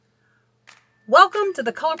Welcome to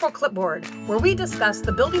the Colorful Clipboard, where we discuss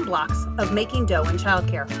the building blocks of making dough in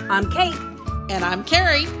childcare. I'm Kate. And I'm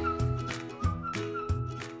Carrie.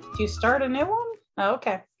 Do you start a new one? Oh,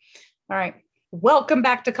 okay. All right. Welcome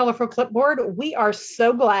back to Colorful Clipboard. We are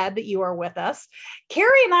so glad that you are with us.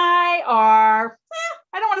 Carrie and I are,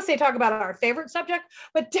 I don't want to say talk about our favorite subject,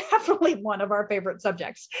 but definitely one of our favorite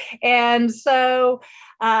subjects. And so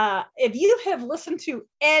if you have listened to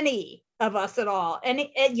any of us at all,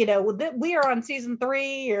 we are on season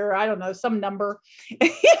 3 or I don't know, some number.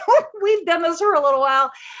 We've done this for a little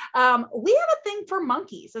while. We have a thing for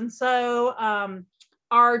monkeys. And so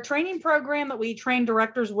our training program that we train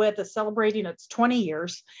directors with is celebrating its 20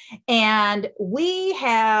 years. And we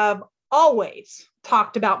have always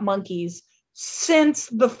talked about monkeys since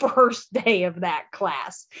the first day of that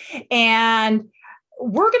class. And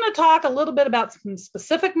we're going to talk a little bit about some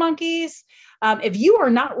specific monkeys. If you are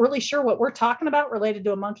not really sure what we're talking about related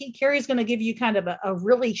to a monkey, Carrie's going to give you kind of a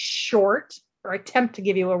really short, or attempt to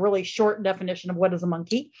give you a really short definition of what is a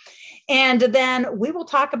monkey. And then we will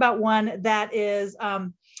talk about one that is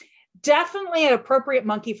definitely an appropriate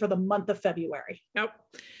monkey for the month of February. Nope.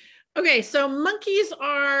 Okay, so monkeys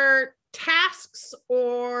are tasks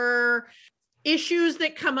or issues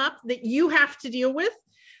that come up that you have to deal with.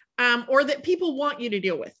 Or that people want you to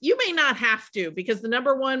deal with. You may not have to, because the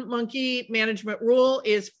number one monkey management rule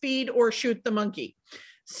is feed or shoot the monkey.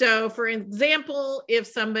 So for example, if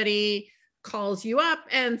somebody calls you up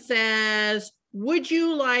and says, would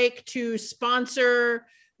you like to sponsor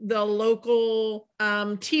the local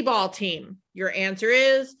T-ball team? Your answer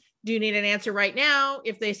is, do you need an answer right now?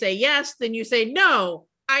 If they say yes, then you say, no,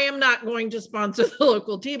 I am not going to sponsor the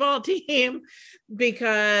local T-ball team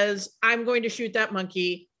because I'm going to shoot that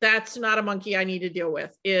monkey. That's not a monkey I need to deal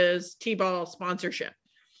with, is T-ball sponsorship.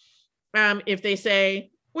 If they say,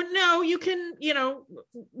 well, no, you can,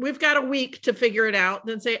 we've got a week to figure it out,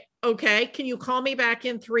 then say, okay, can you call me back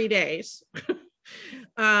in 3 days?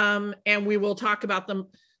 And we will talk about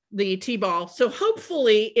the T-ball. So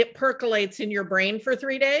hopefully it percolates in your brain for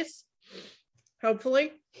 3 days,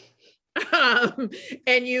 hopefully.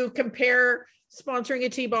 And you compare sponsoring a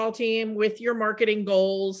T-ball team with your marketing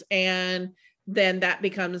goals, and then that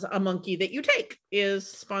becomes a monkey that you take, is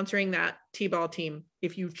sponsoring that T-ball team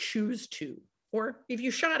if you choose to. Or if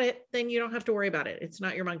you shot it, then you don't have to worry about it. It's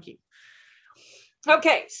not your monkey.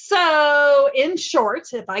 Okay, so in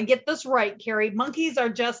short, if I get this right, Carrie, monkeys are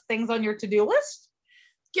just things on your to-do list?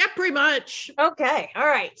 Yeah, pretty much. Okay, all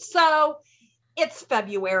right. So it's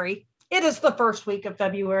February. It is the first week of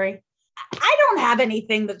February. I don't have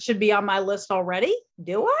anything that should be on my list already,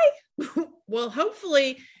 do I? Well,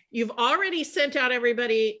 hopefully you've already sent out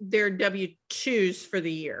everybody their W-2s for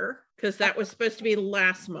the year, because that was supposed to be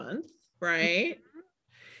last month, right? Mm-hmm.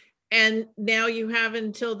 And now you have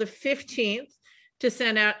until the 15th to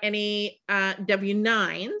send out any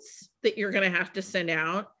W-9s that you're going to have to send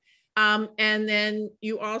out. And then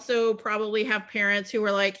you also probably have parents who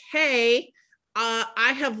are like, hey,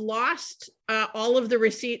 I have lost all of the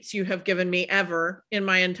receipts you have given me ever in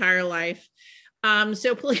my entire life.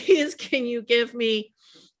 So please, can you give me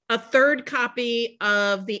a third copy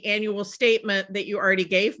of the annual statement that you already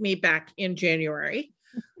gave me back in January?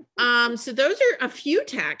 So those are a few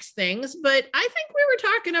tax things, but I think we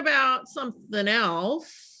were talking about something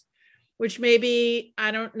else, which maybe,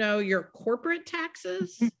 I don't know, your corporate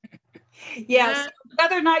taxes? Yes,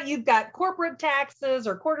 whether or not you've got corporate taxes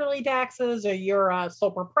or quarterly taxes, or you're a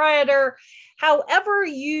sole proprietor, however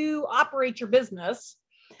you operate your business,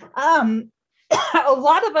 a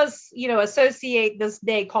lot of us, associate this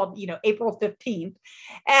day called, April 15th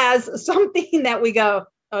as something that we go,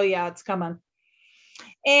 oh yeah, it's coming.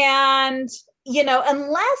 And,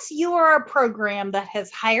 unless you are a program that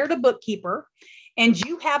has hired a bookkeeper and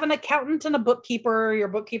you have an accountant and a bookkeeper, your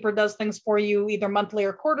bookkeeper does things for you either monthly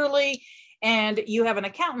or quarterly, and you have an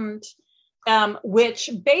accountant, which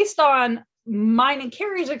based on mine and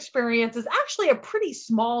Carrie's experience is actually a pretty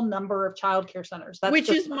small number of childcare centers. Which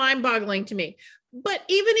is mind-boggling to me. But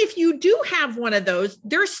even if you do have one of those,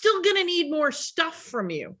 they're still going to need more stuff from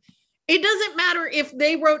you. It doesn't matter if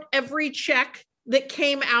they wrote every check that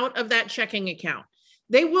came out of that checking account.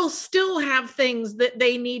 They will still have things that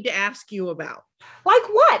they need to ask you about. Like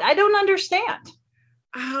what? I don't understand.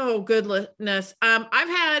 Oh, goodness. I've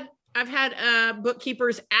had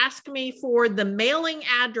bookkeepers ask me for the mailing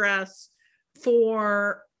address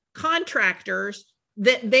for contractors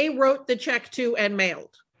that they wrote the check to and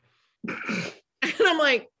mailed. And I'm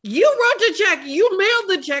like, you wrote the check, you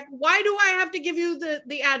mailed the check. Why do I have to give you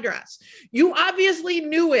the address? You obviously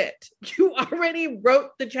knew it. You already wrote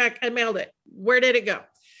the check and mailed it. Where did it go?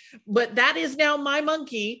 But that is now my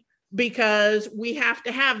monkey because we have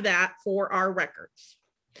to have that for our records.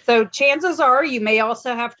 So chances are you may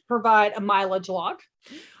also have to provide a mileage log.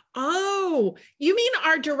 Oh, you mean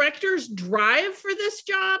our directors drive for this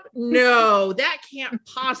job? No, that can't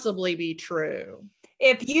possibly be true.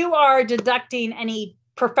 If you are deducting any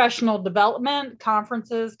professional development,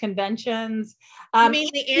 conferences, conventions. You mean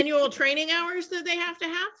the annual training hours that they have to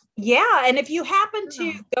have? Yeah. And if you happen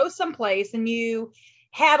to go someplace and you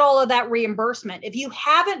had all of that reimbursement, if you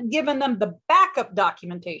haven't given them the backup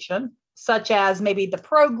documentation, such as maybe the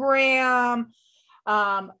program,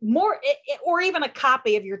 or even a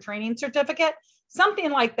copy of your training certificate,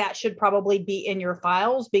 something like that should probably be in your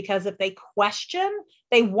files, because if they question,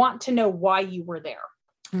 they want to know why you were there.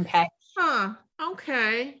 Okay.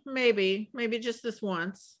 Okay. Maybe just this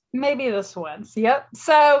once. Maybe this once. Yep.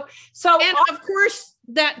 So, and of course,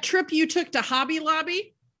 that trip you took to Hobby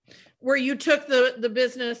Lobby, where you took the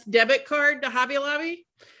business debit card to Hobby Lobby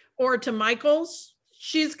or to Michael's,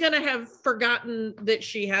 she's going to have forgotten that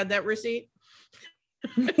she had that receipt.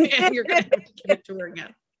 And you're going to have to give it to her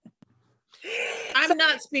again. I'm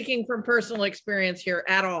not speaking from personal experience here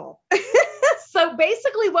at all. So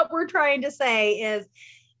basically what we're trying to say is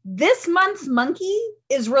this month's monkey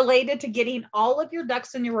is related to getting all of your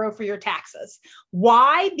ducks in a row for your taxes.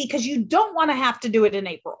 Why? Because you don't want to have to do it in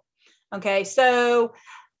April. Okay. So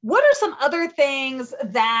what are some other things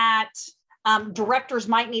that directors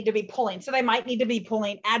might need to be pulling? So they might need to be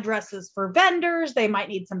pulling addresses for vendors. They might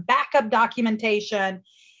need some backup documentation.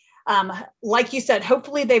 Like you said,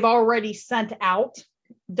 hopefully they've already sent out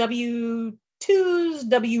W-2s,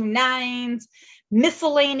 W-9s,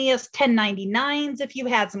 miscellaneous 1099s if you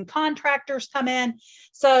had some contractors come in.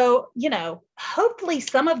 So, hopefully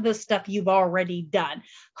some of this stuff you've already done.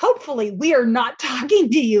 Hopefully we are not talking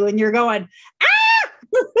to you and you're going,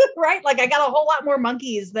 right? Like I got a whole lot more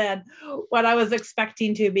monkeys than what I was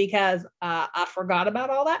expecting to, because I forgot about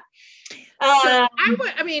all that.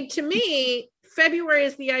 To me, February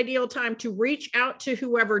is the ideal time to reach out to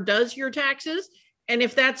whoever does your taxes. And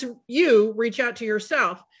if that's you, reach out to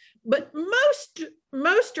yourself. But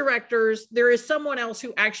most directors, there is someone else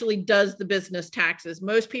who actually does the business taxes.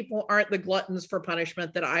 Most people aren't the gluttons for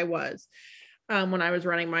punishment that I was when I was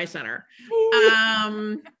running my center.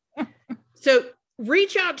 So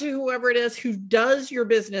reach out to whoever it is who does your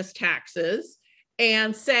business taxes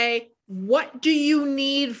and say, what do you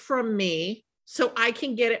need from me so I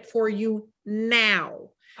can get it for you now?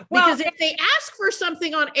 Because if they ask for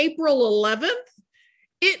something on April 11th,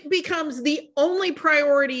 it becomes the only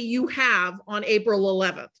priority you have on April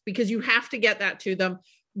 11th, because you have to get that to them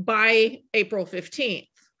by April 15th.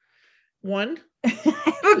 I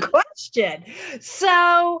have a question.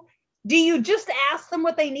 So do you just ask them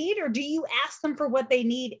what they need, or do you ask them for what they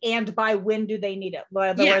need and by when do they need it? In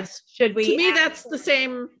other words, should we? To me, that's the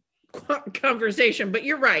same conversation, but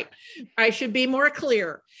you're right. I should be more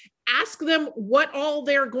clear. Ask them what all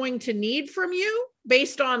they're going to need from you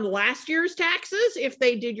based on last year's taxes. If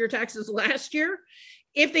they did your taxes last year,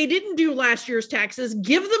 if they didn't do last year's taxes,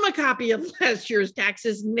 give them a copy of last year's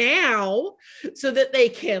taxes now so that they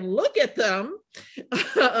can look at them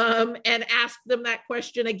and ask them that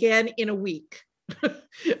question again in a week.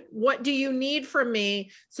 What do you need from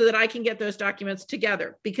me so that I can get those documents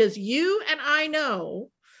together? Because you and I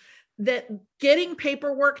know that getting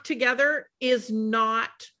paperwork together is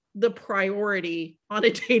not the priority on a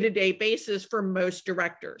day-to-day basis for most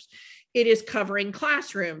directors. It is covering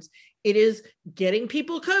classrooms. It is getting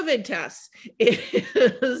people COVID tests. It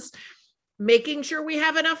is making sure we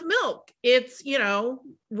have enough milk. It's,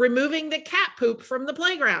 removing the cat poop from the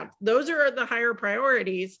playground. Those are the higher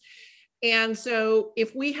priorities. And so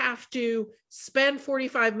if we have to spend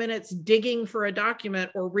 45 minutes digging for a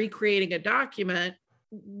document or recreating a document,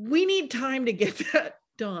 we need time to get that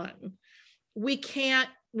done. We can't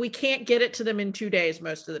get it to them in 2 days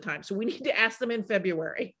most of the time. So we need to ask them in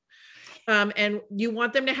February. And you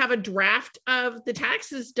want them to have a draft of the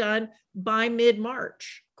taxes done by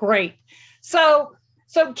mid-March. Great. So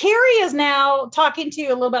Carrie is now talking to you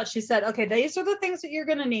a little bit. She said, okay, these are the things that you're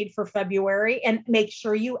going to need for February, and make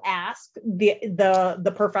sure you ask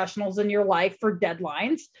the professionals in your life for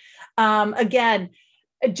deadlines. Again,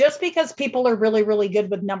 just because people are really, really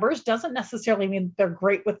good with numbers doesn't necessarily mean they're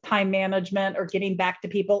great with time management or getting back to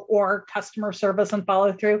people or customer service and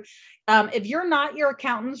follow through. If you're not your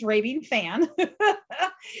accountant's raving fan,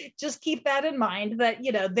 just keep that in mind that,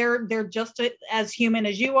 they're just as human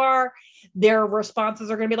as you are. Their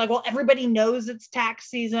responses are going to be like, well, everybody knows it's tax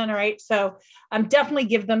season, right? So definitely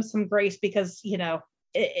give them some grace, because,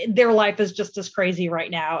 their life is just as crazy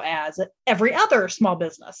right now as every other small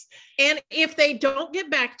business. And if they don't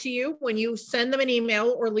get back to you when you send them an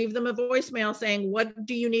email or leave them a voicemail saying, what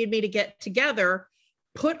do you need me to get together?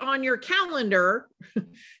 Put on your calendar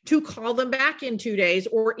to call them back in 2 days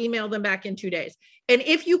or email them back in 2 days. And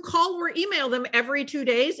if you call or email them every 2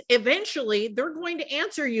 days, eventually they're going to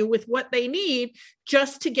answer you with what they need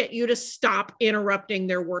just to get you to stop interrupting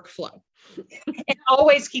their workflow. And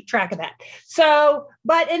always keep track of that. So,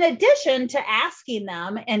 but in addition to asking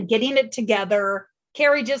them and getting it together,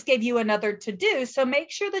 Carrie just gave you another to do. So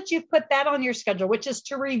make sure that you put that on your schedule, which is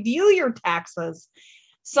to review your taxes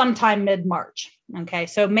sometime mid-March. Okay.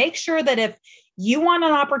 So make sure that if you want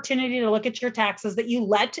an opportunity to look at your taxes, that you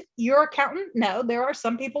let your accountant know. There are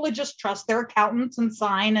some people who just trust their accountants and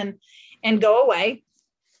sign and go away.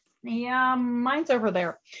 Yeah, mine's over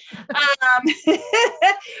there.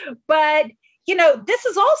 But, this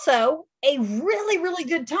is also a really, really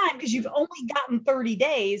good time because you've only gotten 30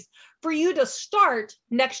 days for you to start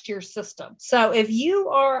next year's system. So if you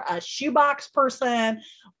are a shoebox person,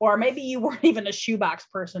 or maybe you weren't even a shoebox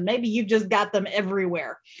person, maybe you've just got them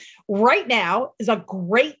everywhere. Right now is a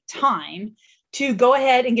great time to go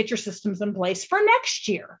ahead and get your systems in place for next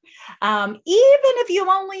year. Even if you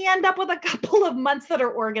only end up with a couple of months that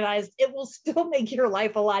are organized, it will still make your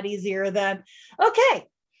life a lot easier than, okay,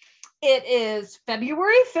 it is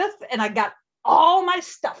February 5th and I got all my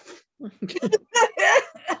stuff.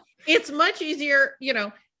 It's much easier.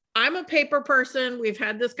 I'm a paper person. We've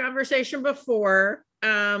had this conversation before.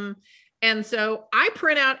 And so I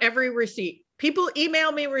print out every receipt. People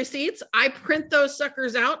email me receipts. I print those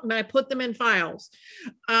suckers out and I put them in files.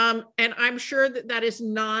 And I'm sure that is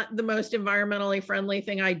not the most environmentally friendly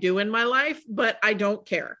thing I do in my life, but I don't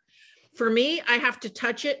care. For me, I have to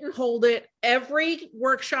touch it and hold it. Every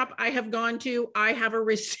workshop I have gone to, I have a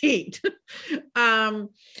receipt. And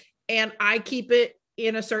I keep it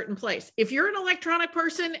in a certain place. If you're an electronic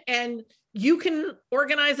person and you can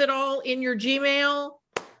organize it all in your Gmail,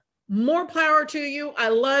 more power to you. I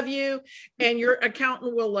love you, and your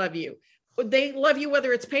accountant will love you. They love you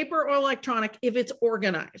whether it's paper or electronic if it's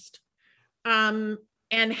organized. And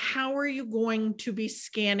how are you going to be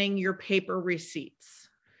scanning your paper receipts?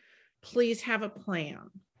 Please have a plan.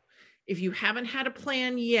 If you haven't had a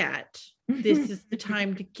plan yet, this is the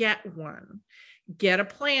time to get one. Get a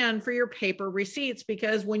plan for your paper receipts,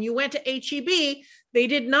 because when you went to HEB, they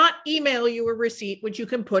did not email you a receipt, which you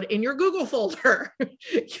can put in your Google folder.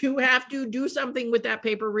 You have to do something with that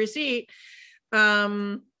paper receipt.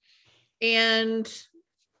 And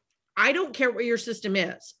I don't care what your system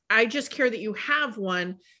is. I just care that you have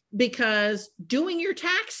one, because doing your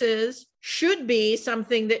taxes should be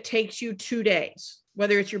something that takes you 2 days,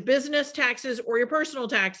 whether it's your business taxes or your personal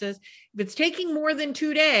taxes. If it's taking more than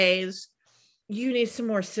 2 days, you need some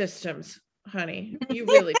more systems, honey. You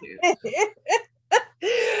really do.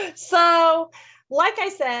 So, like I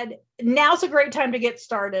said, now's a great time to get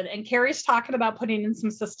started. And Carrie's talking about putting in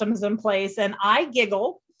some systems in place. And I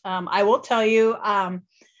giggle. I will tell you,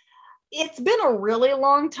 it's been a really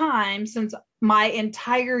long time since my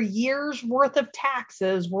entire year's worth of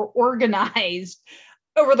taxes were organized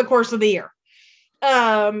over the course of the year.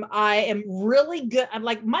 I am really good. I'm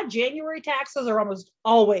like, my January taxes are almost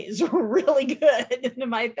always really good. And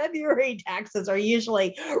my February taxes are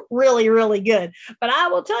usually really, really good. But I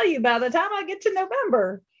will tell you, by the time I get to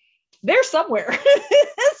November, they're somewhere.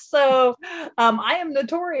 So I am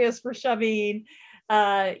notorious for shoving,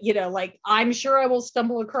 I'm sure I will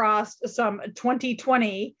stumble across some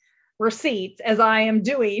 2020 receipts as I am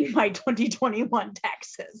doing my 2021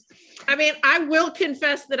 taxes. I mean, I will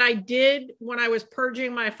confess that I did, when I was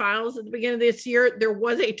purging my files at the beginning of this year, there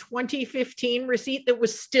was a 2015 receipt that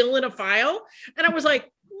was still in a file. And I was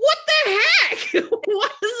like, what the heck? Why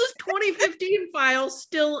is this 2015 file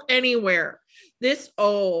still anywhere? This,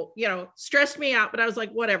 stressed me out, but I was like,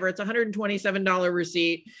 whatever, it's $127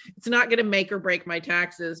 receipt. It's not going to make or break my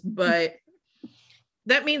taxes, but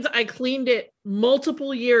that means I cleaned it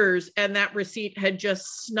multiple years and that receipt had just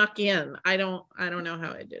snuck in. I don't know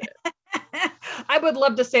how I did it. I would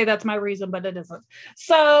love to say that's my reason, but it isn't.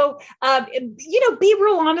 So, be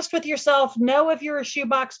real honest with yourself. Know if you're a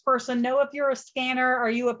shoebox person, know if you're a scanner, are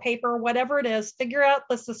you a paper, whatever it is, figure out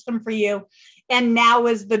the system for you. And now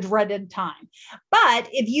is the dreaded time. But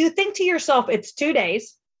if you think to yourself, it's 2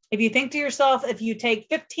 days. If you think to yourself, if you take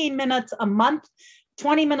 15 minutes a month,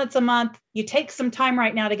 20 minutes a month, you take some time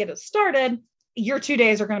right now to get it started, your 2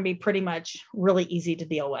 days are going to be pretty much really easy to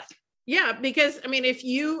deal with. Yeah, because I mean, if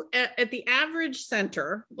you at the average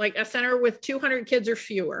center, like a center with 200 kids or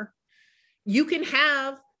fewer, you can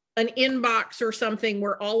have an inbox or something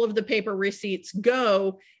where all of the paper receipts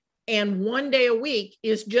go. And 1 day a week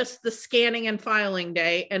is just the scanning and filing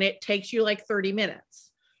day. And it takes you like 30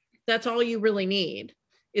 minutes. That's all you really need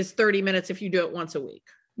is 30 minutes if you do it once a week.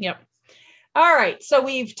 Yep. All right. So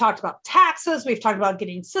we've talked about taxes. We've talked about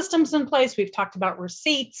getting systems in place. We've talked about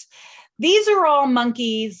receipts. These are all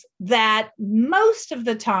monkeys that most of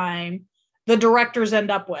the time the directors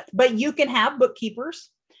end up with, but you can have bookkeepers.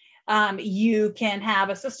 You can have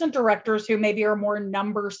assistant directors who maybe are more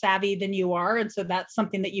number savvy than you are. And so that's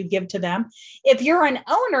something that you give to them. If you're an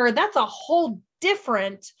owner, that's a whole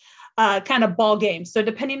different kind of ball game. So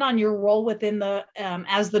depending on your role within the,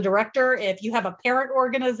 as the director, if you have a parent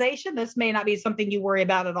organization, this may not be something you worry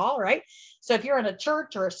about at all, right? So if you're in a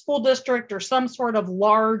church or a school district or some sort of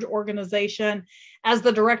large organization, as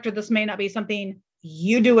the director, this may not be something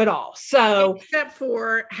you do it all. So except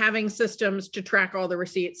for having systems to track all the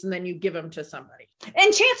receipts and then you give them to somebody.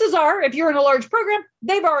 And chances are, if you're in a large program,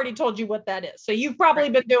 they've already told you what that is. So you've probably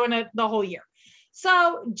been doing it the whole year.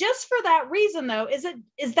 So just for that reason, though, is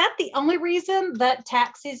that the only reason that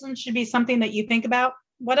tax season should be something that you think about?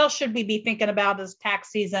 What else should we be thinking about as tax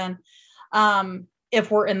season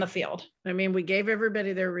if we're in the field? I mean, we gave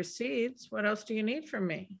everybody their receipts. What else do you need from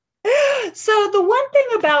me? So the one thing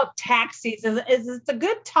about tax season is it's a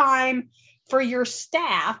good time for your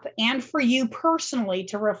staff and for you personally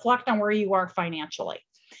to reflect on where you are financially.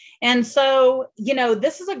 And so,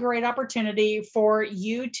 this is a great opportunity for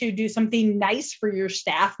you to do something nice for your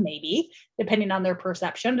staff, maybe, depending on their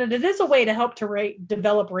perception. And it is a way to help to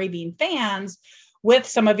develop raving fans with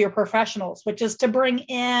some of your professionals, which is to bring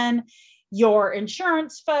in your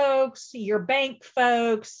insurance folks, your bank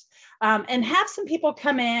folks, and have some people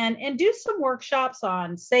come in and do some workshops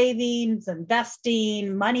on savings,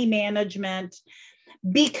 investing, money management,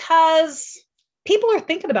 because people are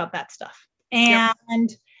thinking about that stuff. And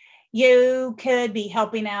you could be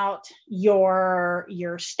helping out your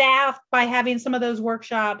staff by having some of those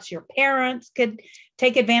workshops. Your parents could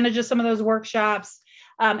take advantage of some of those workshops.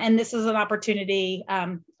 And this is an opportunity.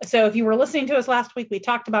 So if you were listening to us last week, we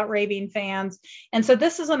talked about raving fans. And so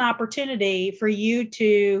this is an opportunity for you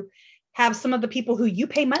to have some of the people who you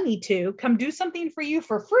pay money to come do something for you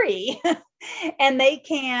for free, and they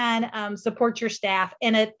can support your staff.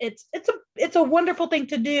 And it's a wonderful thing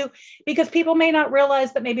to do, because people may not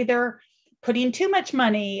realize that maybe they're putting too much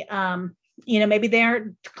money. Maybe they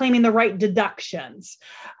aren't claiming the right deductions.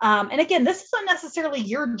 And again, this isn't necessarily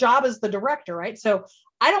your job as the director, right? So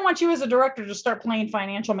I don't want you as a director to start playing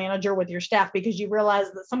financial manager with your staff because you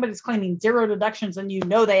realize that somebody's claiming 0 deductions and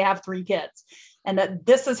they have 3 kids, and that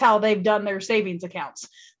this is how they've done their savings accounts.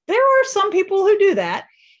 There are some people who do that.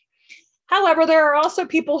 However, there are also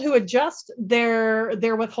people who adjust their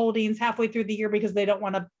withholdings halfway through the year because they don't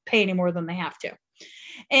want to pay any more than they have to.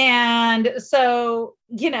 And so,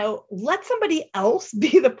 let somebody else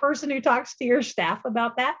be the person who talks to your staff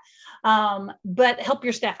about that. But help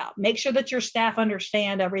your staff out. Make sure that your staff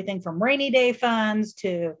understand everything from rainy day funds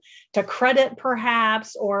to credit,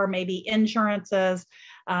 perhaps, or maybe insurances.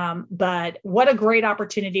 But what a great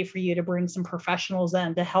opportunity for you to bring some professionals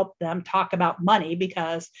in to help them talk about money,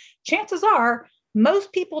 because chances are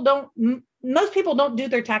most people don't do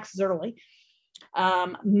their taxes early.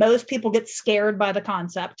 Most people get scared by the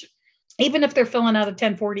concept, even if they're filling out a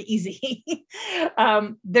 1040 easy.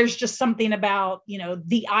 There's just something about,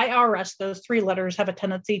 the IRS, those 3 letters have a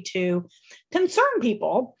tendency to concern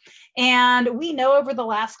people. And we know over the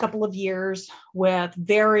last couple of years, with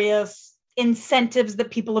various incentives that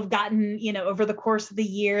people have gotten, over the course of the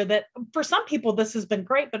year, that for some people this has been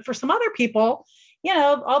great, but for some other people,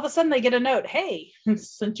 all of a sudden they get a note, hey,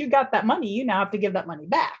 since you got that money, you now have to give that money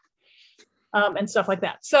back, and stuff like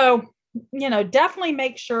that. So, definitely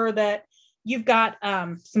make sure that you've got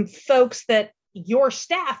some folks that your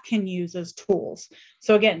staff can use as tools.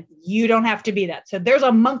 So again, you don't have to be that. So there's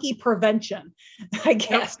a monkey prevention, I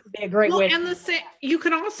guess, would be a great way. And you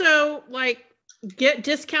can also get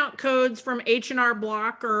discount codes from H&R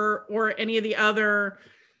Block or any of the other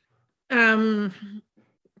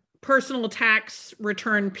personal tax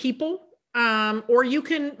return people. Or you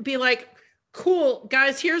can be like, cool,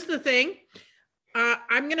 guys, here's the thing.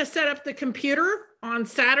 I'm going to set up the computer on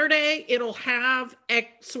Saturday. It'll have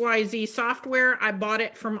XYZ software. I bought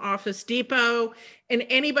it from Office Depot, and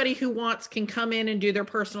anybody who wants can come in and do their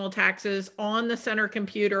personal taxes on the center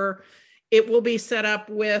computer. It will be set up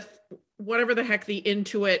with whatever the heck the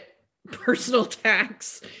Intuit personal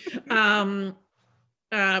tax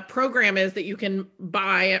program is that you can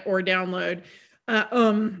buy or download.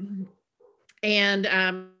 And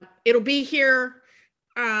it'll be here,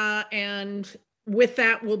 and with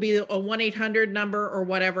that will be a 1-800 number or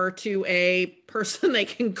whatever to a person they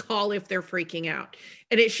can call if they're freaking out.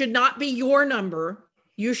 And it should not be your number.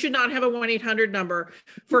 You should not have a 1-800 number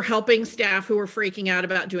for helping staff who are freaking out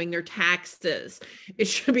about doing their taxes. It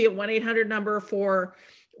should be a 1-800 number for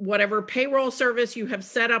whatever payroll service you have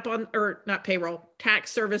set up on, or not payroll,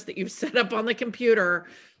 tax service that you've set up on the computer.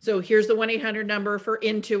 So here's the 1-800 number for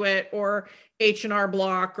Intuit or H&R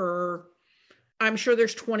Block, or I'm sure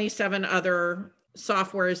there's 27 other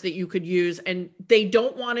softwares that you could use, and they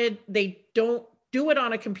don't do it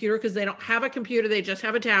on a computer because they don't have a computer. They just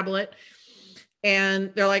have a tablet,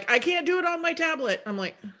 and they're like, I can't do it on my tablet. I'm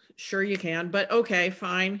like, sure you can, but okay,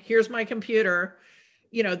 fine. Here's my computer.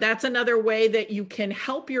 That's another way that you can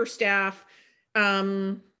help your staff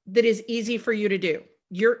that is easy for you to do.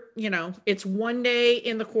 It's one day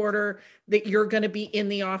in the quarter that you're going to be in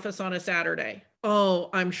the office on a Saturday. Oh,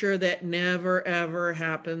 I'm sure that never, ever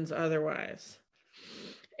happens otherwise.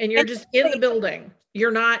 And you're just in the building.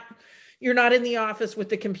 You're not in the office with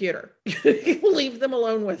the computer. You leave them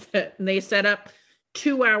alone with it. And they set up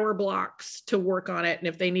 2-hour blocks to work on it. And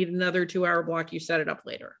if they need another 2-hour block, you set it up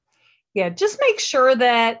later. Yeah, just make sure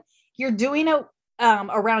that you're doing it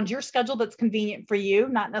around your schedule that's convenient for you,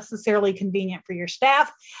 not necessarily convenient for your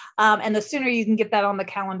staff. And the sooner you can get that on the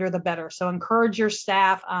calendar, the better. So encourage your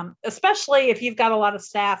staff, especially if you've got a lot of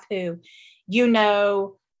staff who,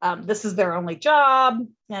 this is their only job,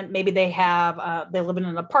 and maybe they live in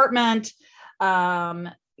an apartment,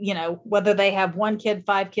 whether they have 1 kid,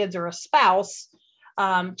 5 kids, or a spouse.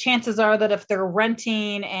 Chances are that if they're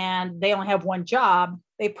renting and they only have 1 job,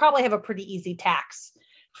 they probably have a pretty easy tax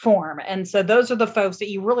form. And so those are the folks that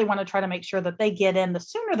you really want to try to make sure that they get in. The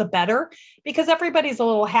sooner the better, because everybody's a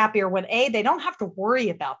little happier when they don't have to worry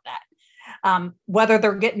about that. Whether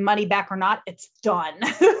they're getting money back or not, it's done.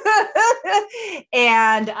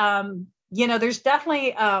 And, there's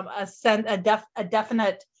definitely a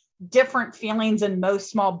definite different feelings in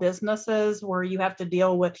most small businesses where you have to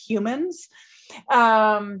deal with humans.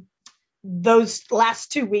 Those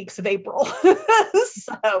last 2 weeks of April.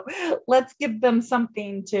 So let's give them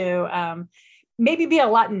something to maybe be a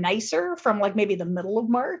lot nicer from like maybe the middle of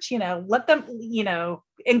March, let them,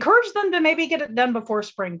 encourage them to maybe get it done before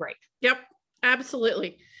spring break. Yep,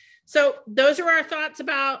 absolutely. So those are our thoughts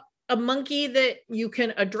about a monkey that you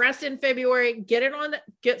can address in February.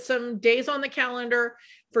 Get some days on the calendar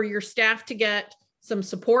for your staff to get some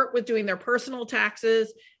support with doing their personal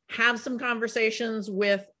taxes, have some conversations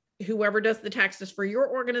with whoever does the taxes for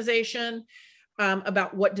your organization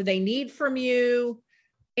about what do they need from you,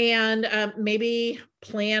 and maybe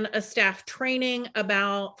plan a staff training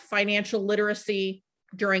about financial literacy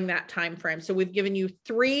during that time frame. So we've given you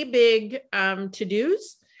 3 big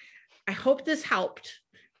to-dos. I hope this helped.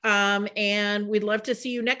 And we'd love to see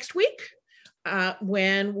you next week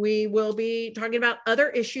when we will be talking about other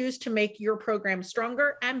issues to make your program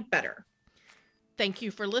stronger and better. Thank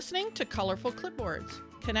you for listening to Colorful Clipboards.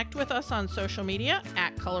 Connect with us on social media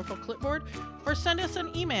at Colorful Clipboard, or send us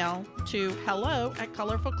an email to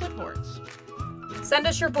hello@colorfulclipboards. Send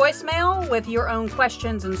us your voicemail with your own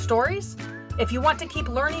questions and stories. If you want to keep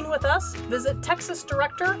learning with us, visit Texas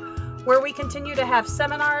Director, where we continue to have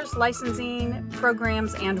seminars, licensing,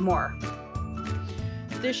 programs, and more.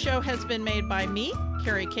 This show has been made by me,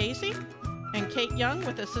 Carrie Casey, and Kate Young,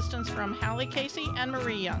 with assistance from Hallie Casey and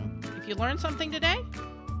Marie Young. If you learned something today,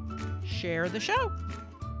 share the show.